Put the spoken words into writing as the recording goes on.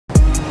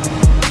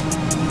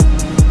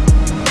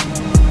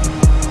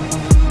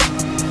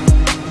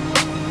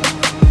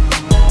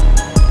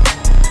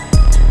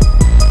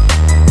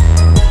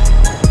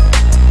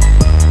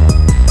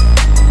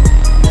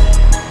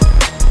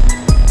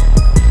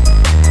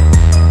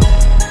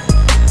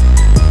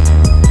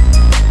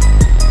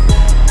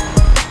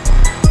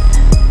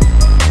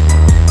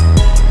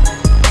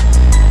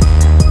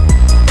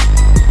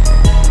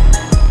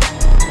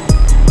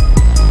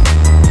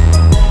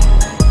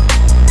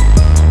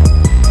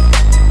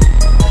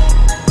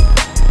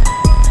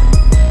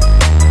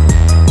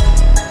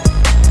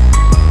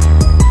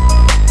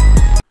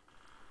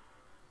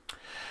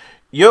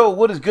Yo,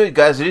 what is good,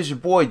 guys? It is your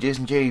boy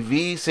Jason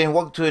JV saying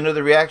welcome to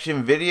another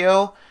reaction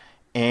video.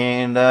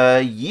 And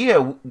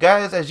yeah,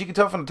 guys, as you can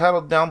tell from the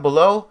title down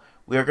below,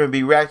 we are going to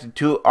be reacting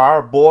to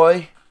our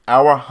boy,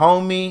 our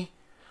homie,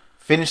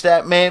 Finish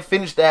That Man,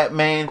 Finish That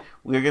Man.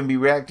 We are going to be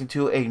reacting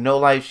to a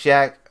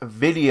NoLifeShaq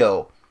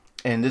video.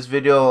 And this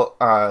video,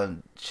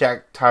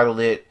 Shaq titled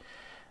it,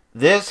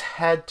 "This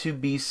Had to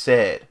Be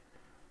Said."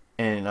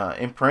 And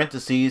in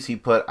parentheses, he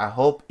put, "I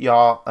hope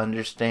y'all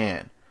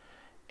understand."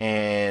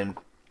 And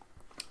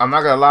I'm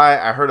not gonna lie,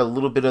 I heard a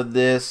little bit of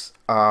this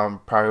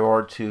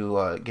prior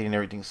to getting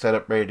everything set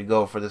up, ready to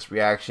go for this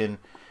reaction.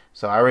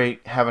 So I already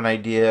have an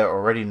idea,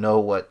 already know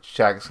what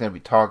Shaq is gonna be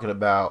talking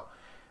about.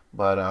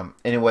 But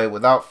anyway,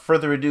 without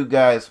further ado,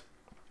 guys,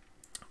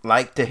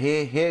 like to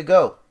here it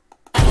go.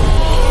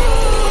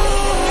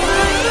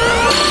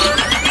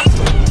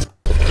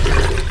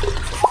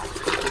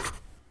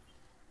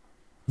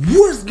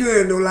 What's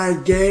good, No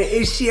Life Gang?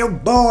 It's your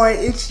boy,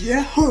 it's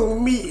your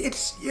homie,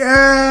 it's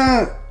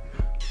your...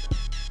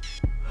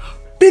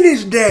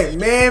 Finish that,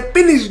 man.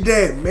 Finish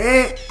that,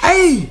 man.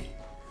 Hey,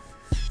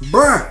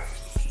 bruh.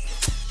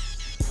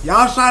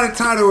 Y'all saw the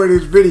title of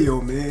this video,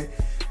 man.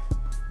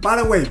 By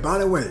the way,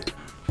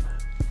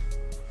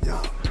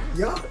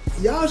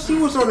 y'all see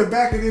what's on the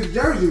back of this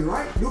jersey,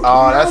 right?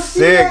 Oh, that's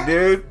sick,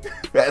 dude.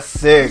 That's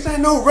sick. This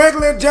ain't no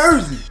regular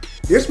jersey.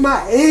 This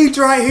my age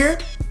right here.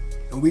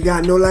 And we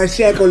got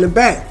NoLifeShaq on the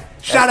back.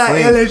 Shout out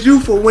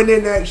LSU for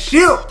winning that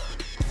ship.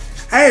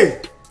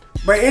 Hey,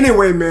 but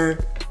anyway, man.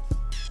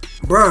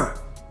 Bruh.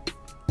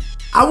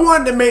 I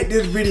wanted to make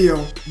this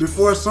video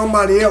before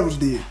somebody else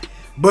did,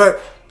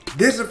 but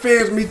This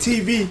Offends Me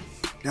TV,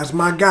 that's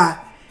my guy,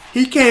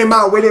 he came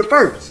out with it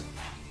first.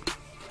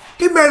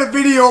 He made a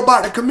video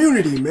about the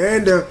community,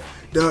 man, the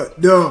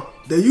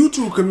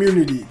YouTube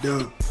community,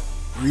 the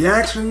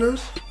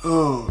reactioners,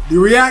 the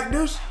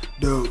reactors,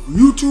 the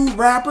YouTube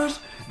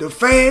rappers, the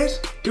fans.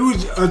 He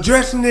was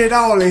addressing it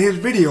all in his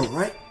video,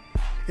 right?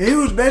 And he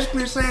was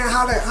basically saying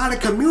how the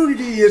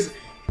community is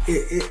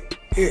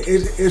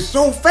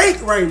so fake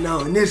right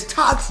now and it's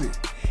toxic.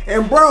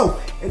 And bro,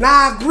 and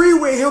I agree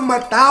with him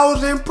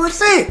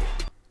 1000%.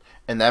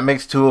 And that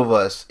makes two of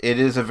us. It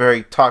is a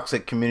very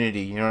toxic community,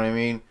 you know what I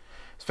mean?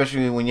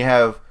 Especially when you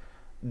have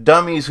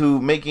dummies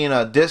who making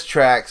diss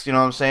tracks, you know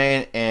what I'm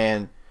saying,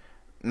 and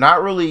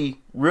not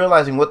really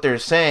realizing what they're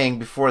saying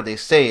before they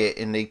say it,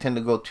 and they tend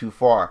to go too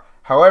far.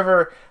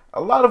 However, a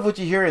lot of what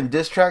you hear in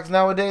diss tracks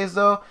nowadays,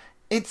 though,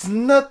 it's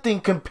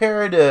nothing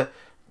compared to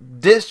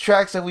diss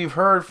tracks that we've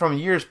heard from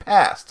years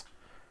past.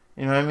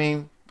 You know what I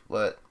mean?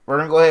 But we're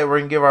gonna go ahead. We're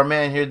gonna give our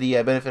man here the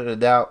benefit of the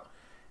doubt,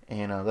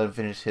 and let him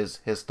finish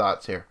his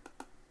thoughts here.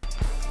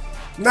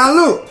 Now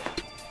look,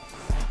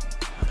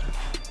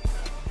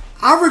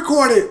 I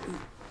recorded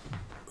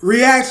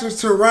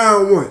reactions to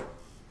round one.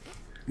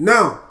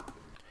 Now,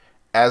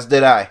 as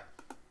did I.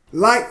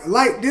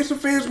 Like This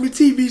Offends Me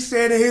TV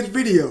said in his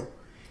video,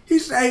 he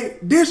said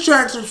diss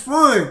tracks was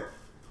fun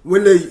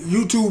when the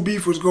YouTube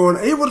beef was going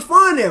on. It was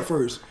fun at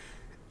first,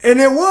 and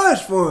it was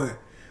fun,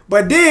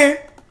 but then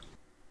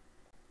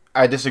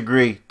I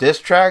disagree. Diss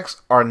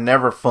tracks are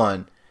never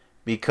fun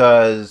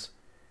because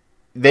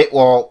they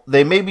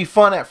may be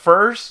fun at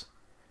first,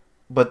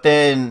 but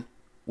then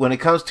when it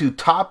comes to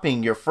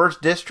topping your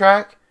first diss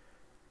track,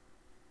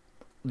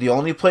 the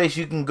only place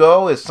you can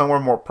go is somewhere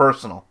more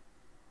personal.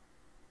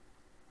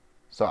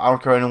 So I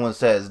don't care what anyone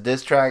says.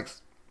 Diss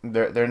tracks,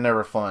 they're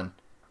never fun.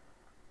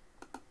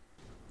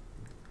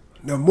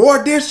 The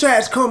more diss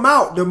tracks come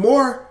out, the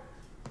more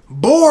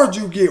bored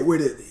you get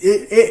with it.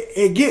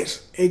 It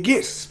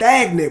gets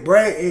stagnant,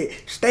 bruh.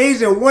 It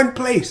stays in one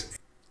place.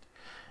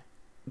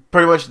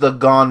 Pretty much the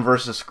Gone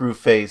versus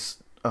Screwface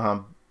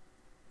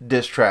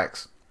diss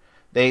tracks.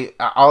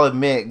 I'll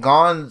admit,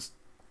 Gone's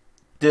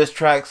diss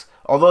tracks,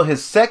 although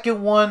his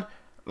second one,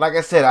 like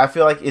I said, I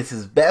feel like it's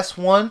his best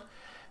one.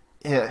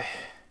 Yeah,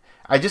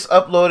 I just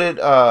uploaded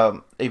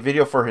a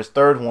video for his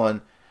third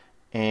one,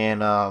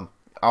 and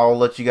I'll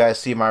let you guys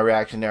see my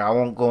reaction there. I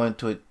won't go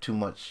into it too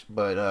much,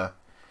 but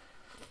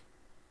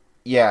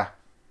yeah,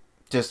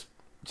 just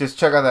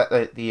check out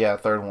the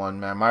third one,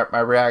 man. My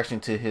reaction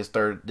to his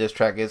third diss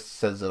track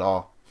says it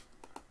all.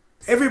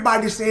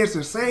 Everybody says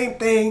the same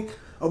thing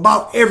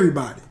about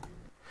everybody.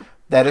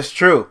 That is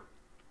true.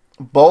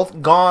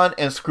 Both Gone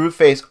and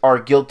Screwface are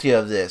guilty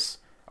of this.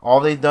 All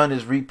they've done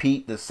is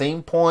repeat the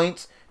same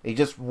points. They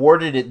just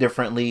worded it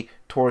differently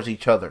towards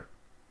each other.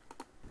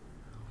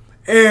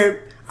 And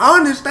I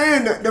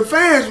understand that the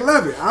fans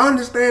love it. I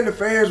understand the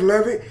fans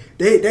love it.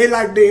 They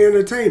like the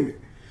entertainment.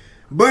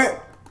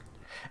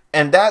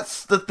 And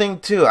that's the thing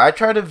too. I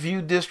try to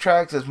view diss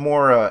tracks as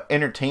more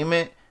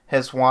entertainment.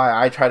 That's why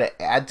I try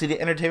to add to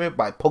the entertainment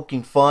by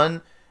poking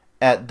fun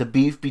at the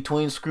beef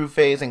between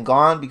Screwface and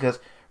Gone, because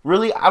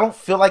really I don't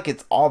feel like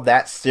it's all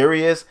that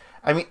serious.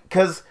 I mean,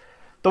 because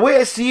the way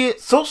I see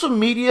it, social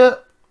media,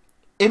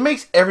 it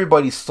makes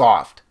everybody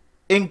soft,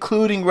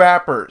 including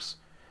rappers.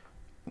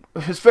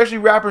 Especially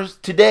rappers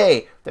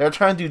today that are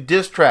trying to do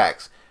diss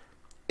tracks.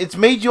 It's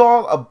made you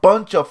all a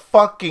bunch of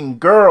fucking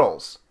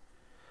girls.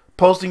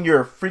 posting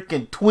your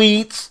freaking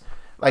tweets.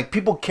 Like,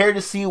 people care to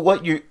see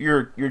what you're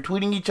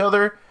tweeting each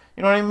other.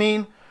 You know what I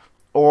mean?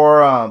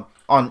 Or on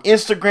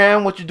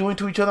Instagram, what you're doing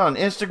to each other on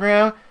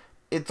Instagram.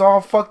 It's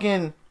all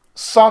fucking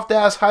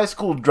soft-ass high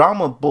school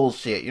drama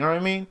bullshit. You know what I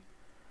mean?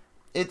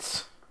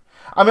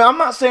 I'm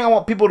not saying I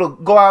want people to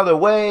go out of their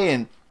way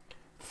and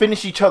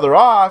finish each other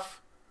off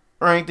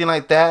or anything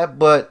like that,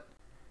 but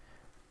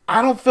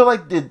I don't feel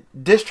like the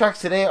diss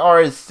tracks today are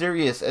as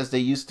serious as they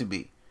used to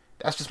be.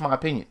 That's just my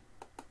opinion.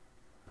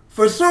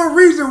 For some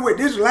reason, with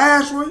this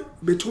last one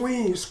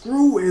between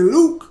Screw and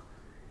Luke,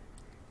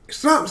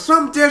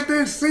 something just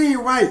didn't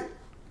seem right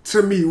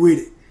to me with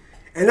it.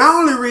 And I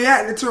only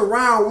reacted to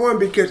round one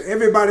because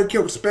everybody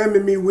kept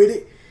spamming me with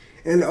it.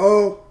 And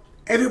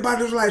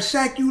everybody was like,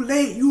 Shaq, you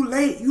late, you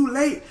late, you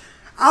late.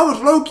 I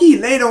was low-key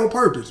late on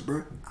purpose,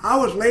 bro. I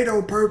was late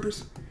on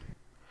purpose.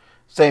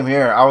 Same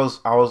here. I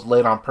was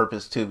late on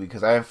purpose too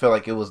because I didn't feel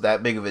like it was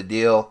that big of a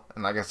deal.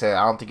 And like I said,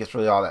 I don't think it's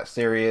really all that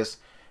serious.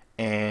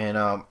 And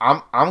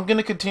I'm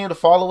gonna continue to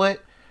follow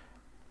it.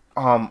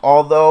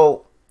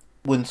 Although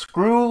when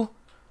Screw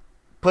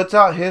puts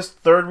out his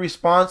third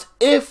response,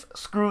 if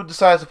Screw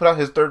decides to put out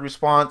his third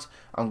response,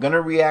 I'm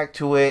gonna react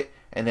to it,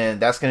 and then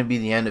that's gonna be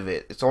the end of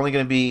it. It's only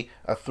gonna be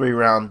a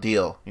 3-round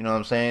deal. You know what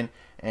I'm saying?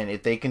 And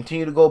if they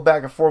continue to go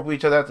back and forth with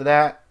each other after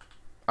that,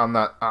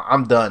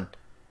 I'm done.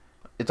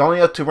 It's only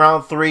up to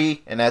round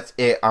 3, and that's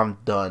it. I'm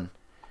done.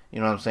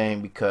 You know what I'm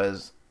saying?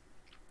 Because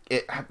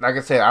like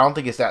I said, I don't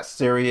think it's that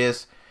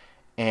serious.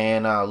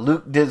 And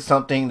Luke did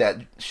something that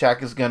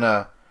Shaq is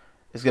gonna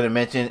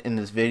mention in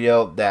this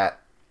video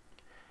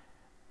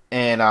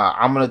and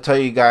I'm gonna tell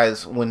you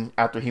guys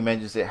after he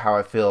mentions it how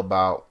I feel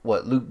about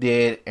what Luke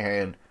did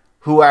and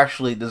who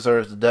actually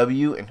deserves the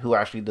W and who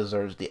actually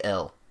deserves the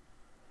L.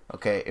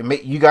 Okay,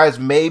 you guys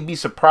may be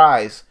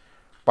surprised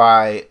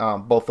by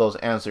both those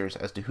answers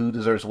as to who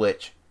deserves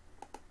which.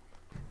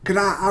 Cause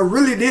I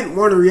really didn't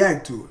want to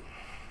react to it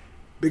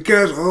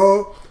because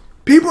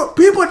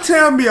people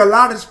tell me a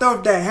lot of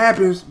stuff that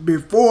happens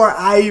before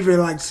I even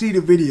like see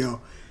the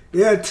video.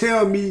 They'll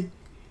tell me,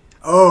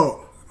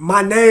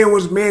 my name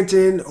was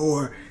mentioned,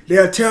 or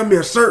they'll tell me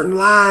a certain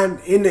line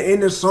in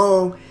the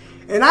song,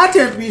 and I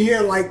just be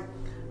here like,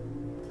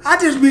 I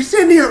just be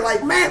sitting here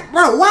like, man,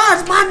 bro, why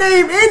is my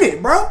name in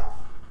it, bro?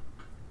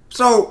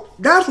 So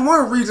that's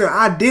one reason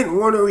I didn't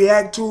want to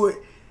react to it,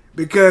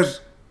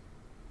 because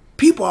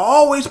people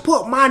always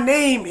put my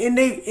name in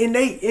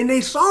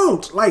they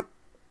songs, like.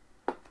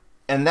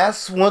 And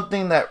that's one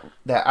thing that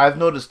I've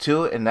noticed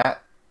too, and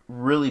that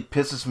really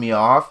pisses me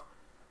off.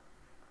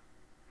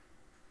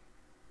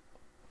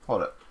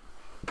 Hold up.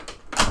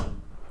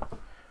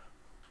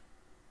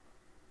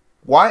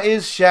 Why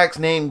is Shaq's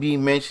name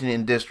being mentioned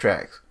in diss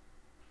tracks?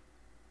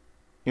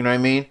 You know what I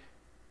mean?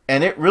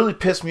 And it really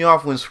pissed me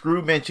off when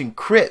Screw mentioned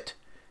Crypt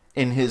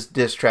in his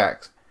diss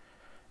tracks.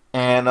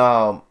 And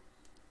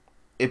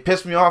it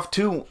pissed me off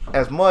too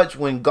as much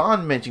when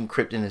Gone mentioned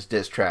Crypt in his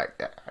diss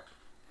track.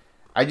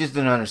 I just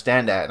didn't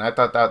understand that, and I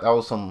thought that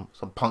was some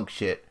punk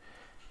shit.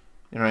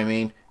 You know what I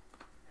mean?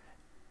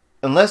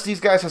 Unless these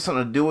guys have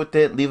something to do with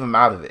it, leave them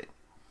out of it.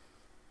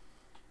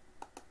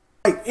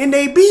 Like, in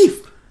they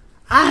beef,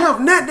 I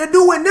have nothing to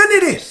do with none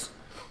of this.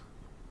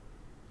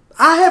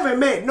 I haven't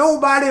met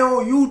nobody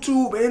on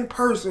YouTube in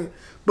person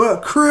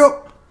but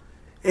Crip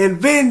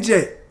and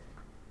Vinjay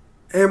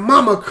and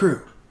Mama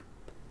Crip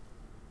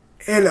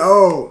and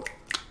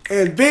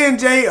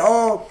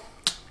Vinjay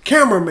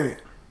cameraman.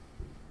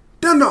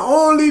 Them the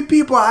only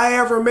people I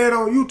ever met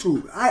on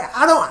YouTube.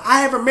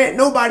 I haven't met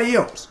nobody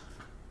else.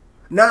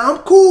 Now I'm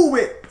cool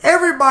with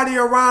everybody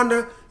around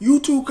the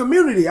YouTube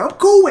community. I'm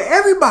cool with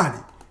everybody.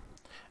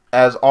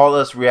 As all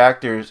us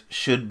reactors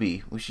should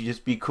be. We should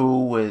just be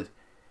cool with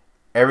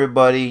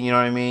everybody, you know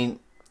what I mean?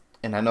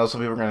 And I know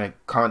some people are going to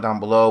comment down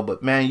below,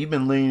 but man, you've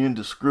been leaning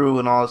into Screw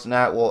and all this and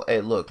that. Well,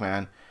 hey, look,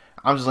 man,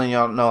 I'm just letting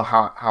y'all know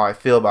how I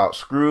feel about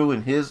Screw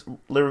and his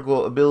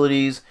lyrical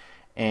abilities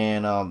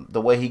and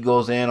the way he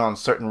goes in on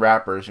certain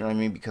rappers, you know what I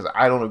mean? Because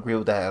I don't agree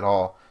with that at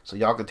all. So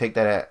y'all can take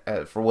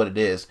that for what it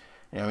is.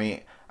 You know what I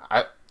mean?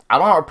 I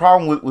don't have a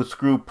problem with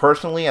Screw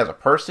personally as a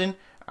person.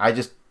 I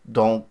just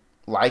don't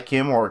like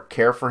him or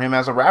care for him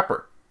as a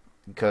rapper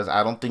because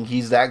I don't think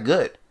he's that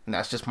good, and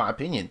that's just my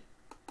opinion.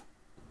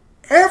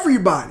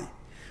 Everybody,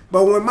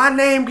 but when my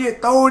name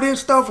get thrown in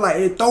stuff, like,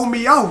 it throw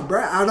me off,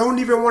 bruh. I don't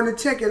even want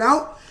to check it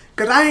out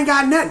because I ain't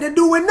got nothing to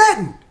do with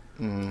nothing.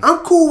 I'm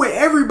cool with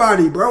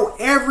everybody, bro.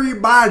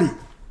 Everybody.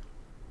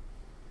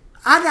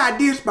 I got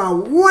dissed by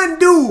one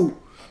dude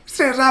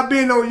since I've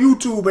been on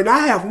YouTube, and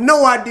I have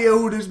no idea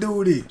who this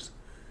dude is.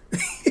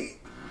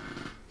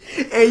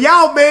 And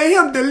y'all made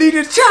him delete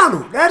his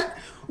channel. That's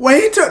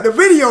when he took the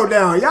video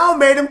down. Y'all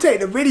made him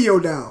take the video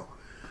down.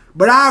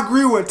 But I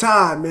agree with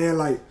Todd, man.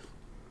 Like,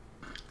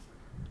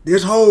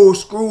 this whole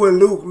Screw and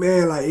Luke,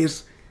 man, like,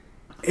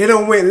 it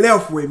done went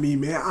left with me,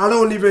 man. I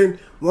don't even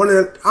want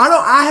to.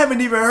 I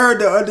haven't even heard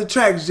the other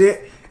tracks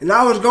yet, and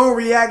I was gonna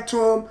react to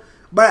them,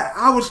 but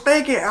I was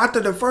thinking after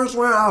the first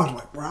one, I was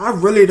like, bro, I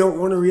really don't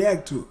want to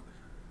react to it,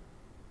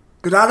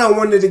 cause I don't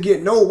want it to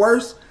get no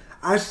worse.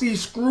 I see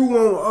Screw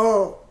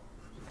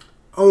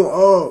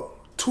on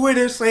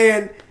Twitter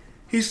saying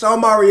he saw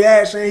my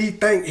reaction. He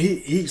think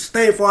he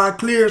stayed for I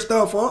clear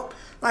stuff up.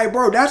 Like,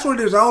 bro, that's what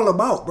it's all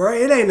about, bro.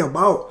 It ain't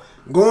about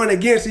going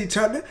against each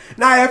other.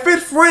 Now, if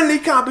it's friendly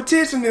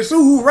competition to see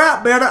who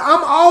rap better,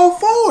 I'm all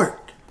for it.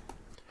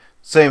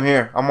 Same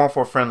here. I'm all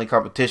for friendly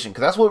competition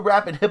because that's what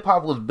rap and hip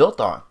hop was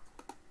built on.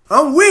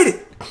 I'm with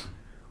it.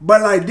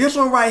 But like this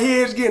one right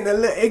here is getting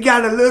it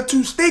got a little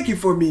too sticky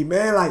for me,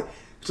 man. Like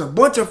it's a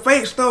bunch of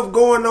fake stuff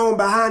going on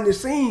behind the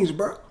scenes,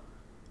 bro.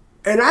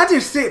 And I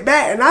just sit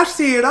back and I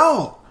see it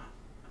all.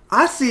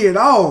 I see it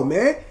all,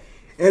 man.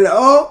 And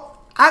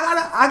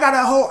I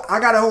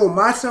gotta hold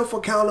myself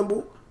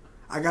accountable.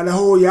 I gotta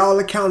hold y'all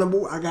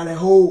accountable. I gotta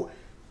hold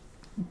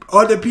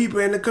other people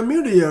in the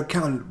community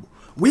accountable.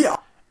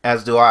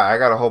 As do I. I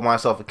gotta hold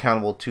myself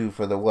accountable too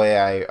for the way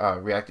I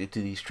reacted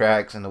to these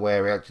tracks and the way I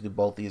reacted to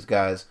both these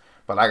guys.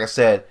 But like I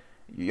said,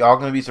 y'all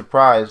gonna be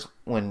surprised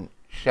when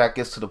Shaq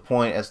gets to the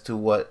point as to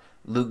what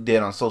Luke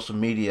did on social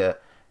media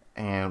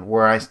and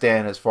where I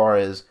stand as far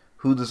as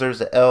who deserves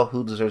the L,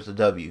 who deserves the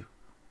W.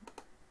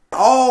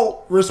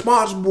 All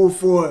responsible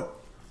for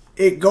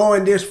it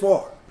going this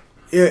far,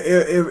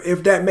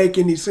 if that make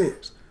any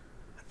sense.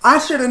 I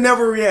should have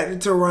never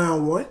reacted to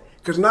round one,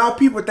 because now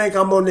people think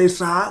I'm on their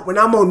side when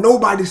I'm on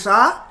nobody's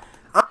side.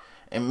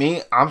 And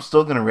me, I'm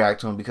still going to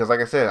react to them because,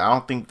 like I said, I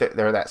don't think that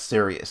they're that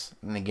serious.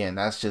 And again,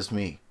 that's just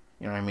me.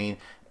 You know what I mean?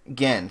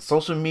 Again,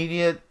 social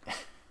media,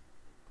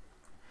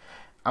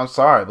 I'm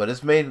sorry, but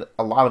it's made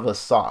a lot of us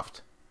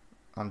soft.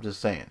 I'm just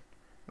saying.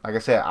 Like I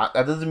said,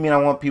 that doesn't mean I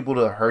want people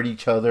to hurt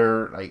each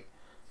other, like,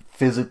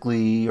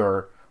 physically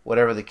or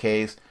whatever the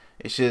case.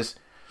 It's just,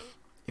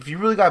 if you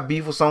really got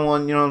beef with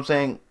someone, you know what I'm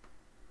saying,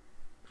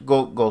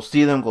 go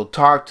see them, go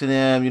talk to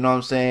them, you know what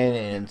I'm saying,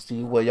 and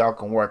see what y'all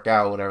can work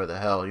out, whatever the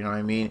hell, you know what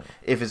I mean?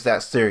 If it's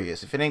that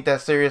serious. If it ain't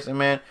that serious, then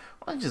man,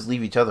 why don't you just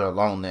leave each other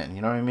alone then,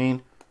 you know what I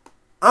mean?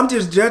 I'm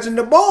just judging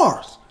the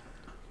bars.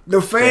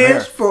 The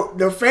fans y'all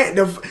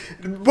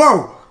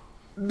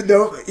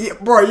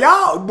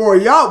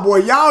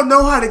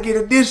know how to get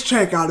a diss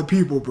track out of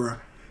people, bro.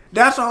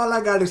 That's all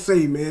I gotta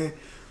say, man.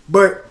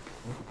 But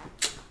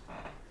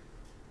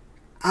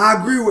I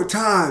agree with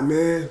Todd,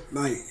 man.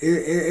 Like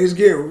it's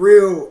getting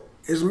real.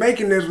 It's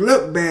making us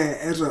look bad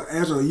as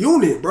a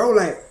unit, bro.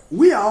 Like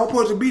we all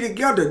supposed to be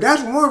together.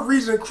 That's one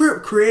reason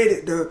Crip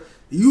created the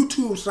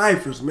YouTube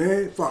ciphers,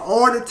 man, for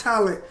all the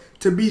talent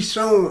to be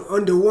shown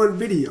under one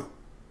video.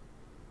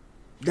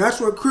 That's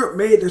what Crip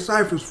made the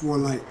ciphers for.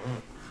 Like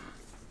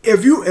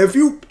if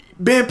you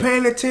been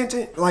paying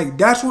attention, like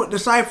that's what the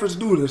ciphers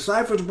do. The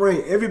ciphers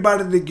bring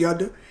everybody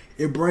together.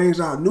 It brings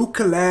out new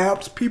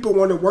collabs. People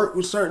want to work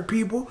with certain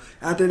people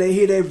after they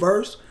hear their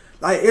verse.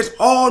 Like, it's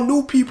all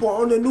new people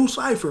on the new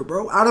cipher,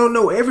 bro. I don't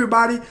know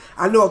everybody.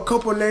 I know a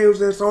couple names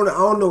that's on it. I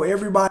don't know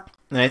everybody.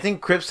 And I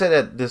think Crip said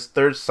that this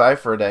third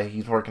cipher that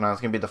he's working on is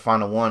going to be the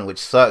final one, which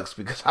sucks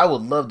because I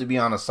would love to be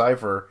on a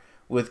cipher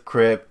with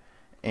Crip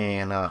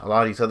and a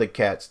lot of these other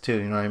cats too,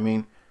 you know what I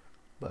mean?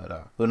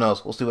 But who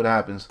knows? We'll see what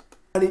happens.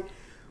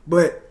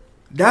 But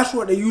that's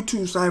what the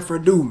YouTube cipher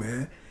do,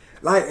 man.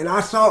 Like, and I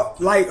saw,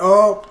 like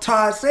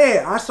Todd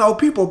said, I saw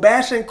people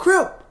bashing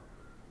Crip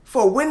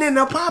for winning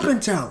the popping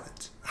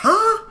challenge.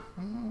 Huh?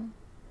 Mm-hmm.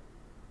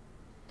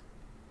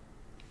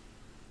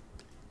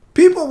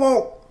 People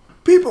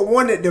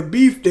wanted the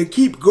beef to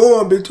keep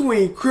going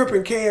between Crip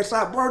and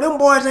KSI. Bro, them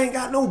boys ain't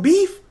got no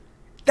beef.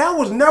 That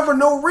was never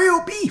no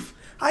real beef.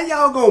 How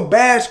y'all gonna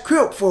bash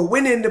Crip for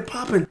winning the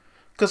popping?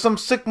 Because some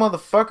sick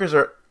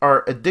motherfuckers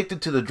are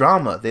addicted to the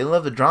drama. They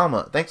love the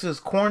drama. Thanks to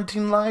this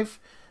quarantine life,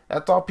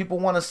 that's all people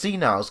want to see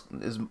now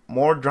is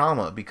more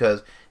drama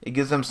because it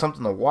gives them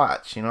something to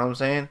watch. You know what I'm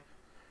saying?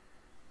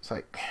 It's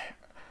like,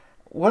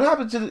 what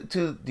happened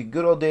to the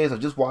good old days of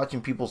just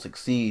watching people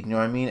succeed? You know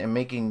what I mean? And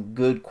making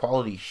good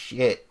quality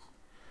shit.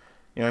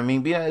 You know what I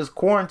mean? Being at this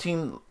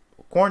quarantine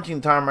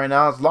time right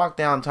now, it's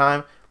lockdown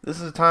time. This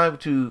is a time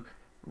to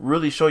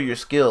really show your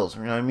skills.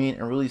 You know what I mean?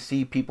 And really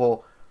see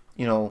people,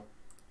 you know,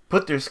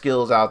 put their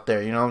skills out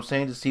there. You know what I'm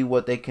saying? To see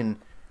what they can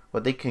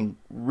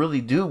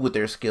really do with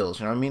their skills,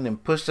 you know what I mean?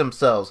 And push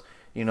themselves,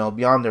 you know,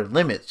 beyond their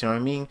limits, you know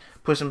what I mean?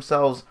 Push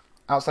themselves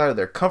outside of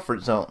their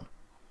comfort zone.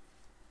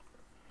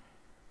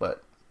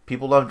 But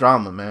people love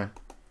drama, man.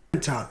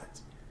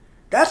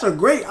 That's a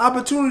great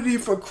opportunity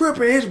for Crip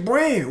and his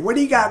brand. What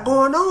he got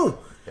going on.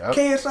 Yep.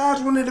 KSI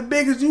is one of the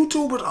biggest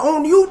YouTubers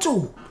on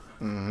YouTube.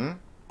 Mm-hmm.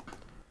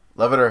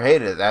 Love it or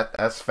hate it,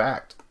 that's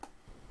fact.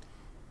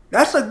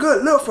 That's a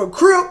good look for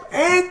Crip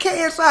and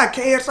KSI.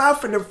 KSI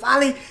finna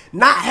finally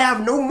not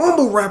have no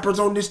mumble rappers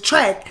on this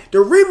track. The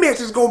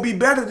remix is gonna be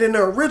better than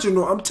the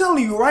original. I'm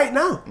telling you right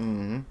now.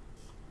 Mm-hmm.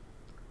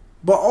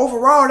 But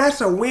overall,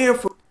 that's a win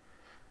for.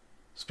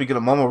 Speaking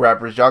of mumble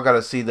rappers, y'all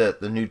gotta see the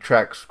new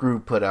track Screw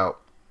put out.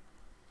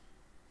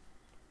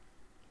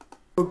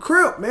 For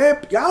Crip,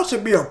 man, y'all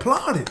should be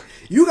applauding.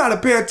 You gotta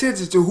pay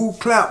attention to who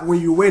clap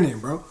when you winning,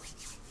 bro.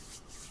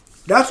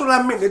 That's what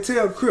I meant to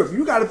tell Crip.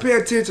 You gotta pay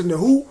attention to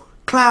who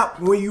clap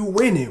when you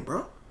winning,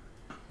 bro.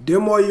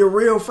 Them are your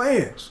real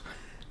fans.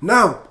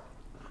 Now,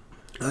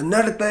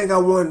 Another thing I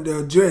wanted to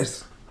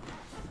address.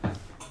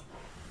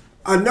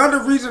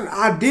 Another reason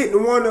I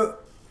didn't want to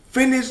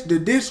finish the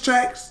diss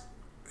tracks,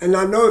 and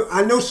I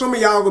know some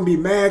of y'all gonna be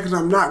mad because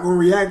I'm not gonna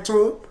react to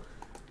them.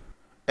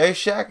 Hey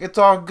Shaq, it's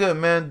all good,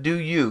 man. Do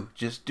you.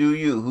 Just do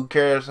you. Who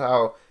cares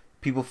how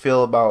people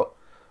feel about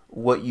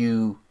what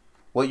you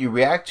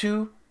react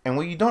to and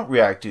what you don't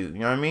react to? You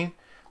know what I mean?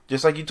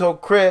 Just like you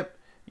told Crip,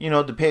 you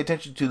know, to pay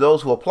attention to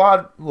those who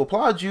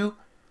applaud you.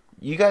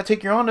 You gotta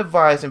take your own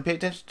advice and pay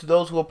attention to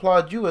those who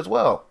applaud you as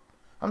well.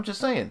 I'm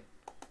just saying.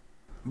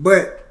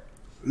 But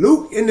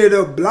Luke ended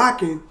up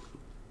blocking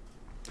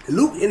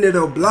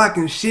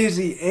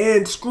Shizzy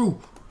and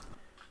Screw.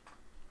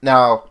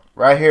 Now,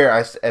 right here,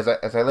 as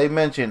I late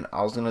mentioned,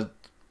 I was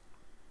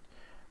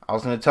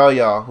gonna tell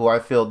y'all who I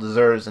feel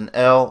deserves an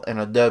L and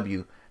a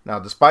W. Now,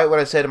 despite what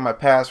I said in my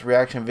past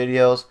reaction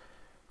videos,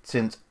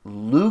 since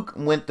Luke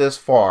went this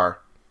far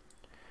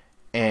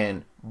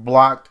and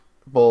blocked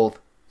both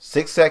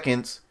 6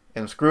 Seconds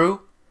and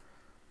Screw,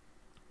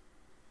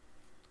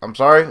 I'm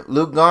sorry,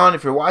 Luke Gone,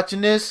 if you're watching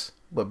this,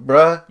 but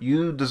bruh,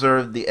 you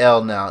deserve the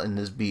L now in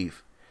this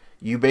beef.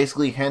 You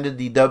basically handed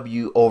the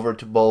W over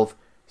to both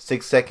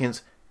 6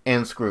 Seconds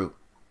and Screw.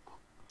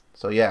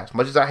 So yeah, as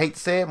much as I hate to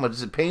say it, as much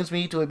as it pains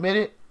me to admit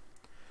it,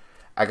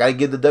 I gotta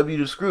give the W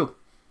to Screw.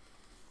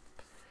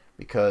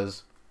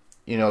 Because,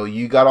 you know,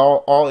 you got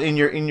all in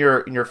your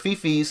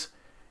fifis,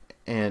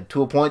 and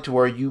to a point to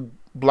where you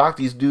block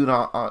these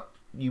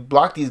you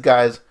block these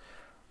guys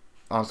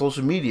on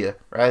social media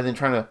rather than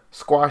trying to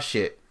squash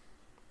shit.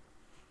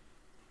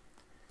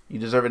 You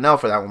deserve an L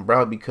for that one,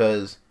 bro,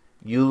 because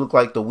you look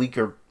like the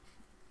weaker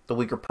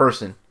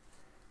person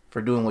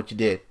for doing what you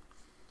did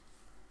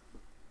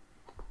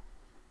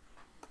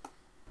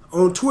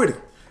on Twitter.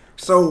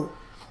 So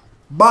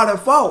by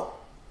default,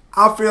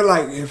 I feel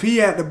like if he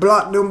had to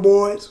block them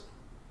boys,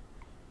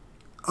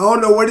 I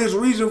don't know what his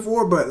reason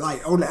for, but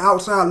like on the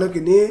outside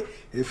looking in,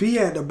 if he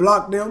had to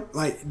block them,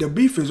 like the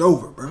beef is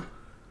over, bro.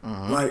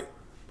 Like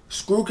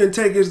Screw can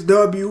take his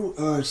W,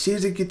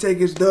 Shizzy can take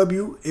his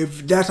W,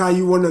 if that's how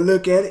you want to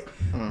look at it.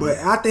 But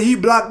after he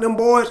blocked them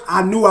boys,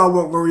 I knew I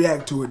wasn't gonna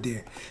react to it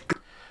then.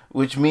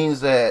 Which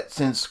means that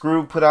since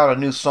Screw put out a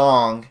new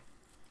song,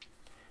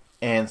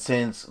 and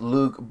since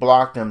Luke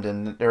blocked him,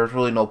 then there's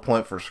really no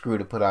point for Screw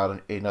to put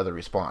out another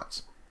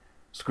response.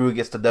 Screw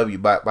gets the W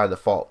by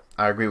default.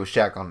 I agree with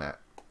Shaq on that.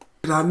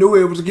 I knew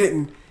it was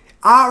getting,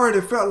 I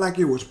already felt like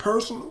it was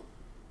personal.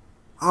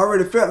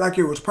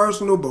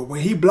 But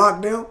when he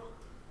blocked them,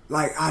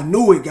 like I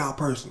knew it got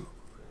personal.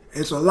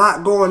 It's a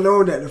lot going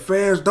on that the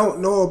fans don't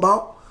know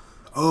about.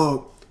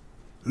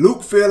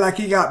 Luke feel like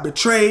he got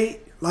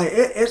betrayed. Like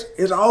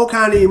it's all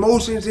kind of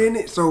emotions in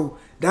it. So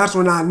that's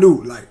when I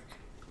knew, like,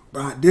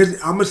 bro, I'm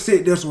gonna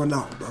sit this one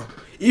out, bro.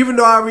 Even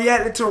though I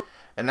reacted to.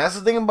 And that's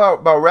the thing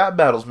about rap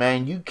battles,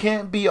 man. You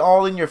can't be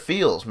all in your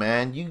feels,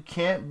 man. You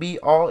can't be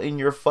all in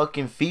your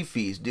fucking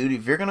fifis, dude.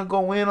 If you're gonna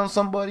go in on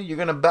somebody, you're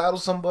gonna battle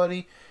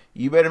somebody,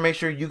 you better make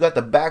sure you got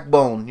the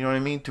backbone, you know what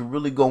I mean, to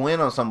really go in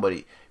on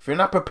somebody. If you're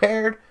not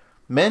prepared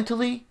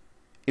mentally,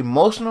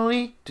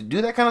 emotionally to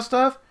do that kind of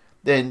stuff,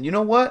 then you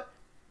know what?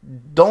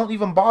 Don't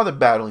even bother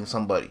battling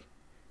somebody.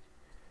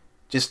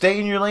 Just stay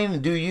in your lane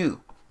and do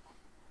you.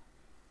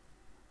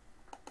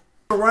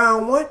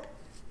 Round one.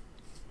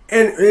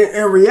 And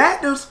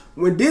reactors,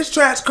 when diss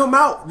tracks come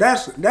out,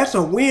 that's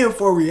a win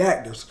for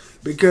reactors,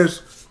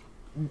 because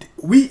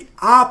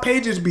our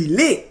pages be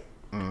lit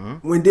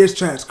when diss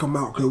tracks come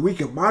out, because we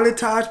can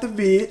monetize the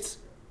vids.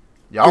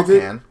 Y'all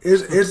can.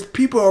 It's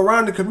people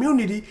around the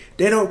community,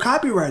 they don't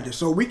copyright it,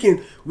 so we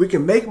can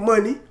make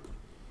money.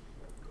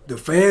 The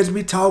fans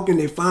be talking,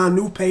 they find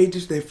new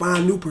pages, they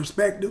find new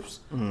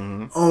perspectives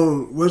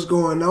on what's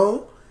going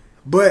on.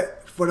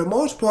 But for the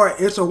most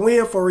part, it's a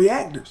win for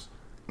reactors.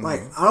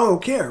 Like, I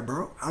don't care,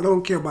 bro. I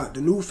don't care about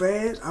the new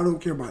fans. I don't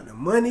care about the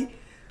money.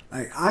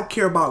 Like, I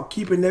care about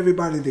keeping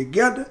everybody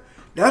together.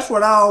 That's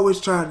what I always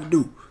try to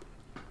do.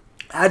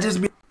 I just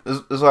be...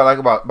 This is what I like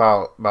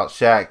about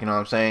Shaq, you know what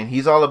I'm saying?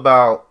 He's all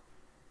about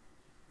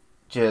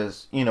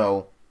just, you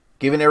know,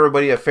 giving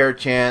everybody a fair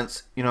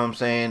chance, you know what I'm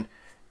saying?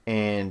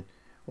 And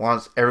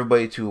wants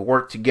everybody to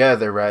work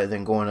together rather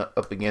than going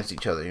up against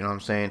each other, you know what I'm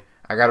saying?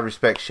 I gotta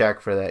respect Shaq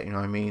for that, you know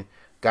what I mean?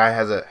 Guy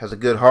has a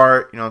good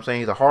heart, you know what I'm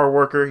saying? He's a hard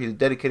worker, he's a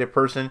dedicated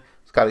person,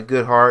 he's got a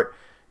good heart,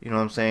 you know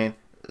what I'm saying?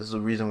 This is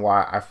the reason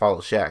why I follow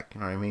Shaq,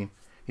 you know what I mean?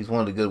 He's one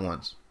of the good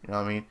ones, you know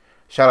what I mean?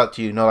 Shout out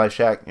to you,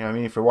 NoLifeShaq, you know what I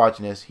mean? If you're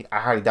watching this, I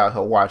highly doubt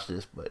he'll watch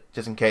this, but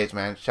just in case,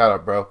 man, shout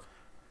out, bro.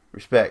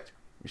 Respect.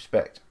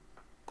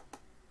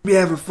 Be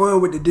having fun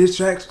with the diss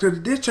tracks, because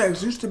the diss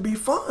tracks used to be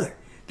fun.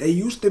 They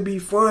used to be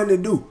fun to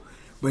do.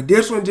 But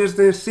this one just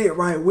didn't sit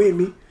right with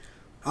me.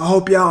 I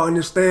hope y'all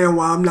understand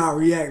why I'm not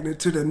reacting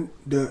to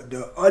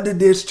the other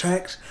diss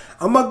tracks.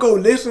 I'm going to go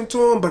listen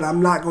to them, but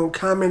I'm not going to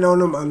comment on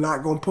them. I'm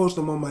not going to post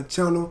them on my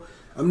channel.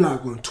 I'm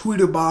not going to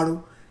tweet about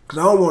them, because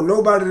I don't want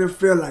nobody to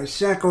feel like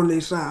Shaq on their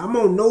side. I'm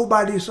on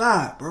nobody's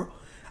side, bro.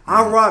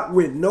 I rock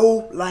with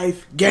No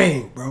Life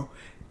Gang, bro.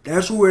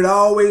 That's who it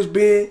always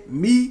been,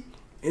 me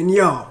and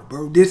y'all,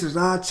 bro. This is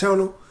our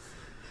channel.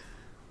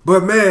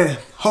 But man,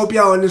 hope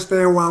y'all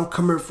understand where I'm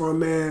coming from,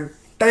 man.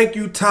 Thank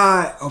you,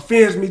 Todd,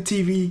 Offends Me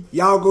TV.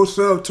 Y'all go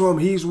sub to him.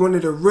 He's one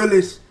of the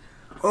realest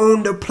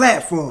on the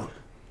platform.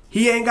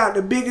 He ain't got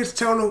the biggest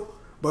channel,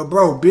 but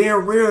bro, being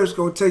real is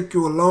gonna take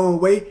you a long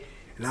way.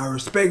 And I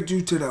respect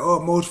you to the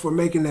utmost for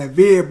making that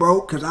vid, bro,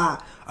 because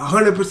I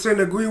 100%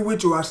 agree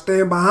with you. I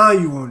stand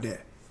behind you on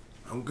that.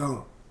 I'm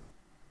gone.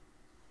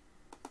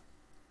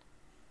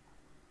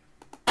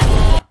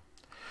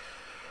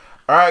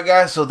 Alright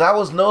guys, so that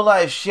was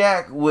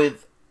NoLifeShaq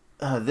with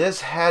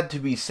This Had to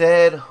Be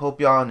Said. Hope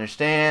y'all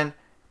understand.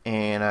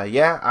 And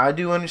yeah, I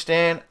do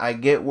understand. I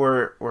get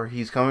where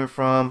he's coming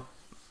from.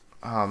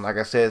 Like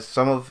I said,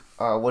 some of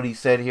what he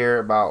said here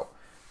about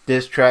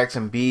diss tracks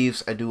and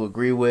beefs, I do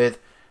agree with.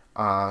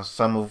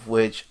 Some of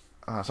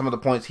the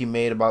points he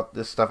made about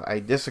this stuff, I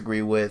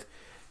disagree with.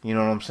 You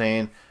know what I'm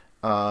saying?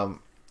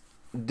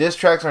 Diss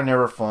tracks are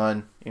never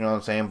fun. You know what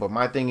I'm saying? But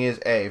my thing is,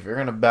 hey, if you're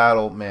gonna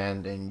battle,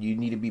 man, then you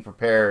need to be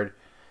prepared.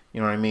 You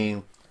know what I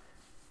mean?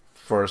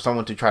 For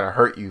someone to try to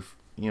hurt you.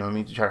 You know what I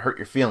mean? To try to hurt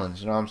your feelings.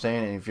 You know what I'm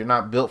saying? And if you're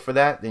not built for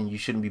that, then you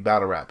shouldn't be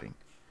battle rapping.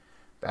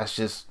 That's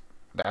just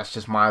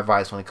my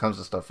advice when it comes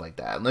to stuff like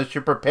that. Unless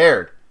you're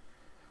prepared,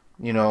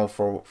 you know,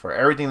 for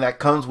everything that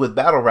comes with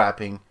battle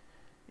rapping,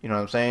 you know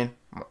what I'm saying?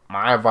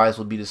 My advice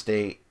would be to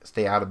stay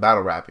out of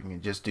battle rapping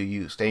and just do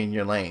you. Stay in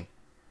your lane.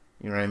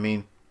 You know what I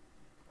mean?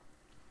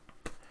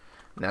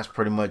 And that's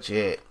pretty much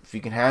it. If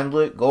you can handle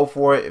it, go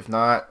for it. If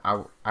not,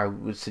 I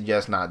would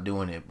suggest not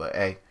doing it. But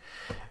hey,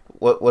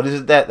 what is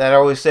it that I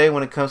always say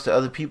when it comes to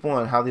other people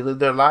and how they live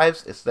their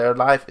lives? It's their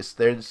life, it's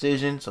their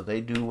decision, so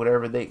they do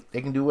whatever they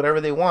can do whatever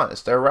they want.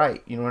 It's their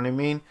right. You know what I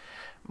mean?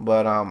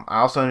 But I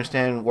also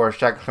understand where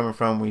Shaq is coming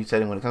from when he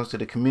said when it comes to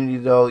the community,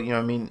 though. You know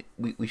what I mean?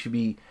 We should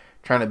be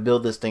trying to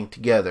build this thing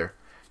together.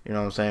 You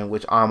know what I'm saying?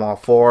 Which I'm all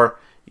for.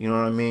 You know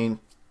what I mean?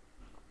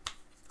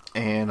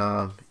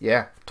 And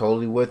yeah,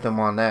 totally with him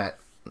on that.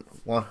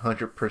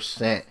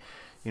 100%.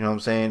 You know what I'm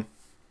saying?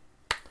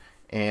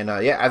 And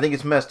yeah, I think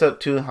it's messed up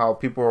too how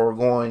people are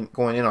going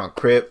in on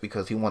Crip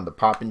because he won the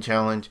popping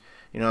challenge.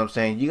 You know what I'm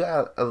saying? You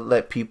gotta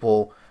let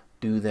people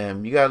do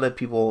them. You gotta let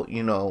people,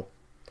 you know,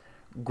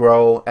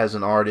 grow as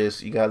an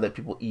artist. You gotta let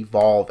people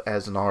evolve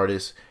as an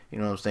artist. You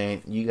know what I'm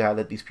saying? You gotta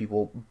let these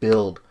people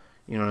build.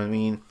 You know what I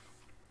mean?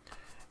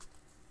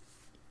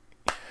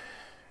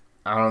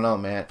 I don't know,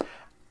 man.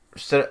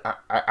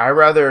 I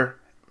rather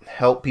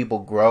help people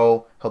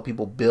grow, help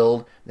people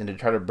build, than to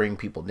try to bring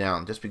people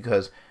down just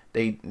because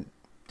they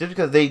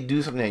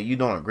do something that you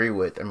don't agree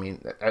with. I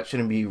mean, that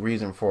shouldn't be a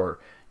reason for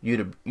you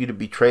to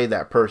betray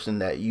that person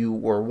that you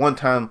were one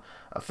time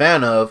a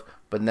fan of,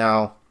 but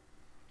now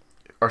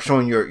are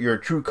showing your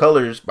true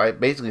colors by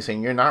basically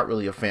saying you're not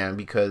really a fan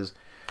because,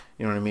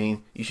 you know what I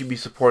mean? You should be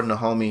supporting the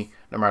homie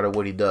no matter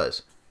what he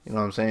does. You know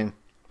what I'm saying?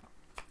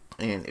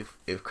 And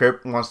if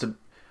Crip wants to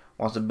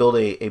build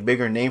a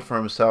bigger name for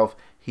himself,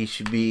 he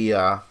should be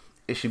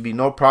it should be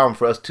no problem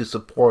for us to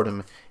support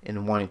him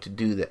in wanting to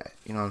do that.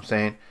 You know what I'm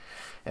saying?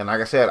 And like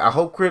I said, I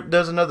hope Crip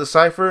does another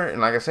cipher. And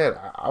like I said,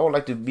 I would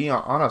like to be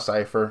on a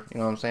cipher. You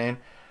know what I'm saying?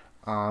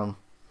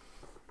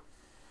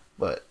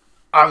 But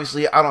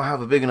obviously, I don't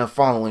have a big enough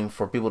following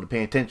for people to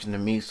pay attention to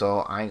me. So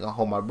I ain't going to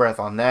hold my breath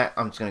on that.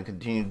 I'm just going to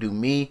continue to do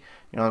me.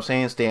 You know what I'm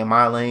saying? Stay in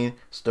my lane.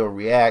 Still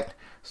react.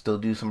 Still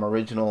do some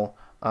original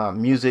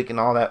music and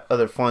all that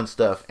other fun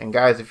stuff. And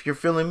guys, if you're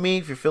feeling me,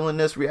 if you're feeling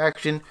this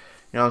reaction,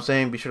 you know what I'm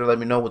saying? Be sure to let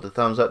me know with the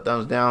thumbs up,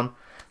 thumbs down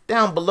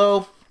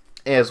below,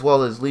 as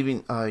well as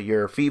leaving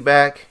your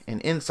feedback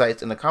and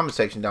insights in the comment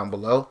section down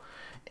below.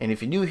 And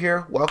if you're new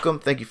here, welcome.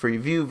 Thank you for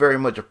your view. Very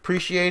much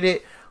appreciate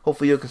it.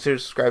 Hopefully you'll consider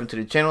subscribing to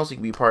the channel so you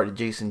can be part of the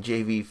Jason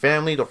JV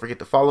family. Don't forget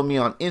to follow me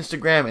on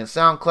Instagram and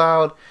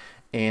SoundCloud.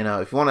 And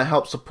if you want to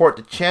help support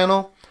the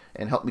channel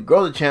and help me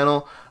grow the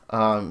channel,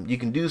 you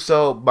can do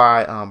so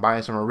by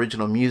buying some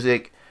original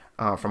music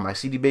from my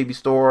CD Baby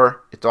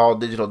store. It's all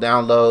digital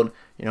download.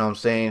 You know what I'm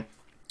saying?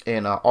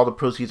 And all the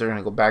proceeds are going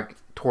to go back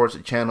towards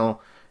the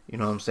channel. You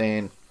know what I'm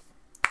saying?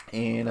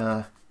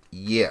 And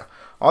yeah,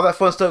 all that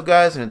fun stuff,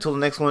 guys. And until the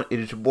next one, it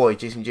is your boy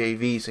Jason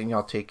JV saying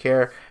y'all take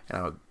care, and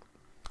I'll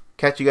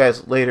catch you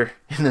guys later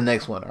in the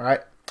next one. All right,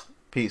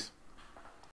 peace.